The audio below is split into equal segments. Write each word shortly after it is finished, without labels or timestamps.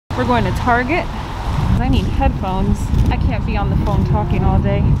We're going to Target. I need headphones. I can't be on the phone talking all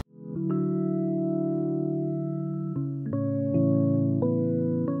day.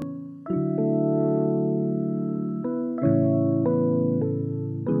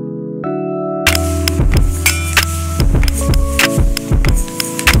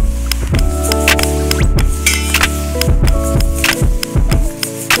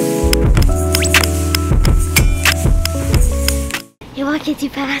 You're walking too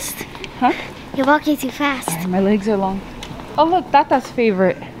fast. Huh? You're walking too fast. Sorry, my legs are long. Oh look, Tata's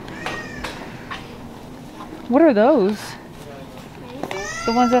favorite. What are those?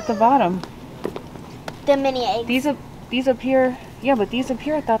 The ones at the bottom. The mini eggs. These appear. Yeah, but these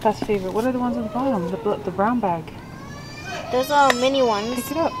appear at Tata's favorite. What are the ones at the bottom? The brown bag. Those are mini ones.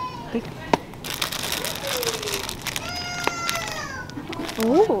 Pick it up.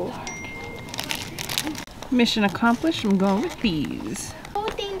 Ooh. Mission accomplished. I'm going with these. The whole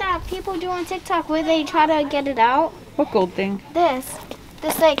thing that people do on TikTok where they try to get it out. What gold thing? This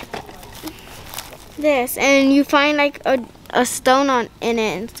like this, and you find like a stone in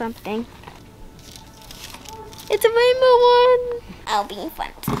it and something. It's a rainbow one. I'll be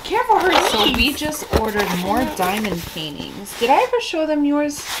fun. Careful, hurry. So we just ordered more diamond paintings. Did I ever show them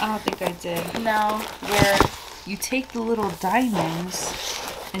yours? I don't think I did. No. Where you take the little diamonds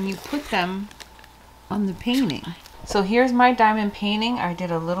and you put them on the painting. So here's my diamond painting. I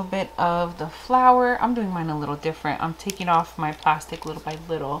did a little bit of the flower. I'm doing mine a little different. I'm taking off my plastic little by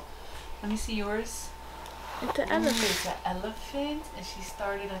little. Let me see yours. It's an elephant. It's an elephant, and she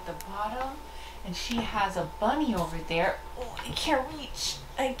started at the bottom, and she has a bunny over there. Oh, I can't reach.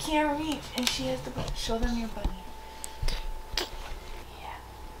 I can't reach. And she has the bunny. Show them your bunny. Yeah.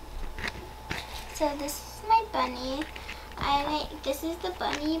 So this is my bunny. This is the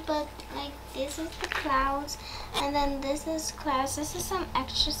bunny, but like this is the clouds, and then this is clouds. This is some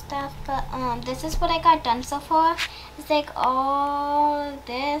extra stuff, but this is what I got done so far. It's like all of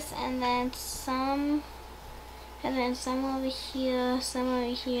this, and then some over here, some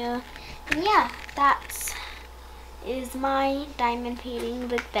over here, and yeah, that is my diamond painting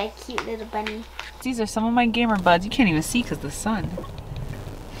with that cute little bunny. These are some of my gamer buds. You can't even see because of the sun.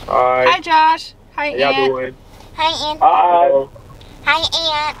 Hi. Hi, Josh. Hi, How y'all Aunt. doing? Hi, Aunt. Hi. Hi,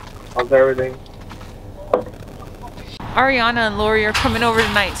 Aunt. How's everything? Ariana and Lori are coming over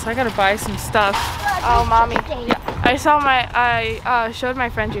tonight, so I gotta buy some stuff. Oh, mommy. I showed my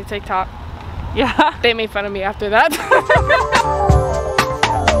friends your TikTok. Yeah. They made fun of me after that. Can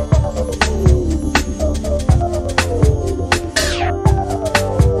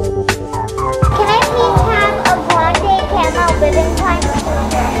I please have a blonde camo ribbon time?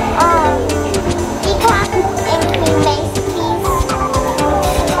 Decaf and cream base, please.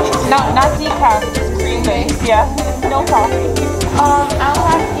 Not decaf, just cream base. Yeah. No coffee. I'll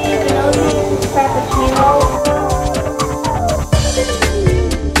have the vanilla frappuccino.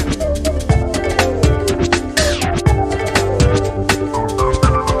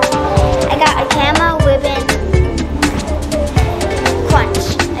 I got a camo ribbon crunch.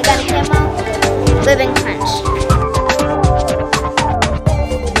 I got a camo ribbon crunch.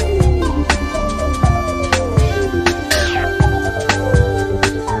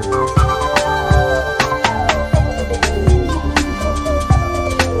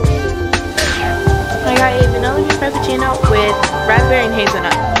 I got a vanilla frappuccino with raspberry and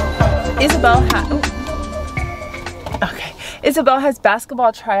hazelnut. Izabel has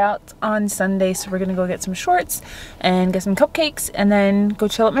basketball tryouts on Sunday, so we're gonna go get some shorts and get some cupcakes and then go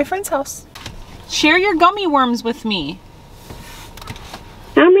chill at my friend's house. Share your gummy worms with me.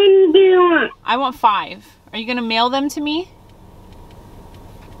 How many do you want? I want 5. Are you gonna mail them to me?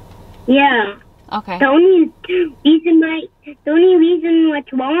 Yeah. Okay. The only reason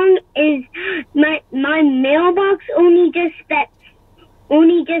what's wrong is my mailbox only just fits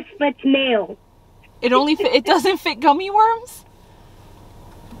mail. It doesn't fit gummy worms?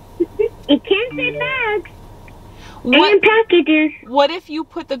 It can't fit bags and packages. What if you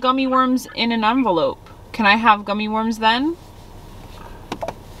put the gummy worms in an envelope? Can I have gummy worms then?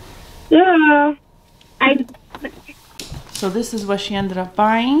 Yeah. So this is what she ended up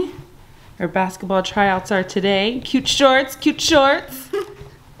buying. Her basketball tryouts are today. Cute shorts, cute shorts.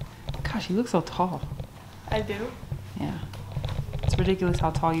 Gosh, you look so tall. I do. Yeah. It's ridiculous how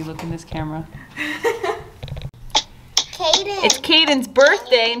tall you look in this camera. Caden. It's Caden's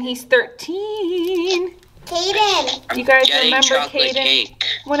birthday and he's 13. Caden. You guys remember Caden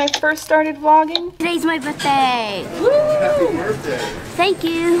when I first started vlogging? Today's my birthday. Woo! Happy birthday. Thank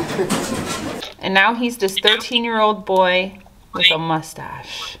you. And now he's this 13-year-old boy with a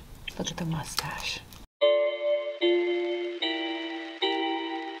mustache. Look at the mustache.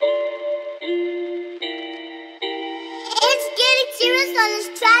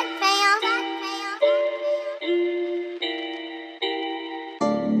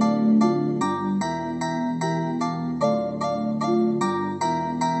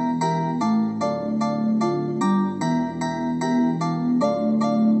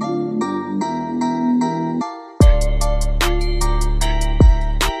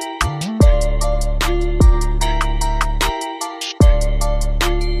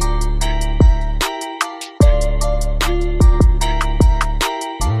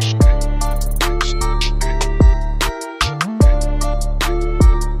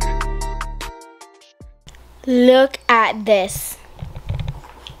 Look at this.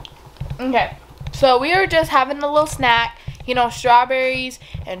 Okay, so we were just having a little snack, you know, strawberries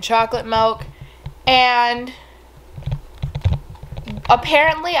and chocolate milk, and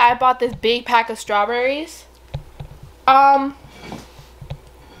apparently I bought this big pack of strawberries.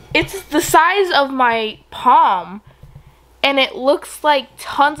 It's the size of my palm, and it looks like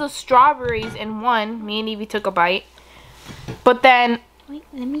tons of strawberries in one. Me and Evie took a bite, but then... Wait,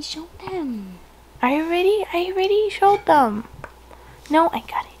 let me show them. Are you ready? Are you ready? Show them. No, I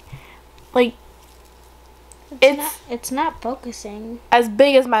got it. Like, It's not focusing. as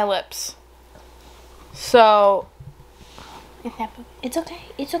big as my lips. So, It's okay.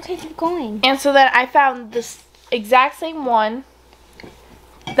 It's okay. Keep going. and so then I found this exact same one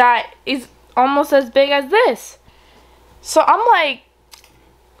that is almost as big as this. So I'm like,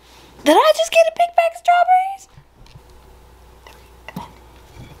 did I just get a big bag of strawberries?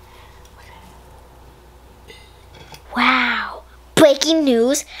 Wow. Breaking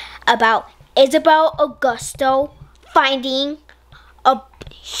news about Izabel Augusto finding a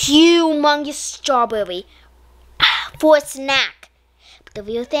humongous strawberry for a snack. But the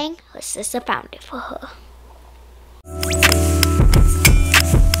real thing was Sister found it for her.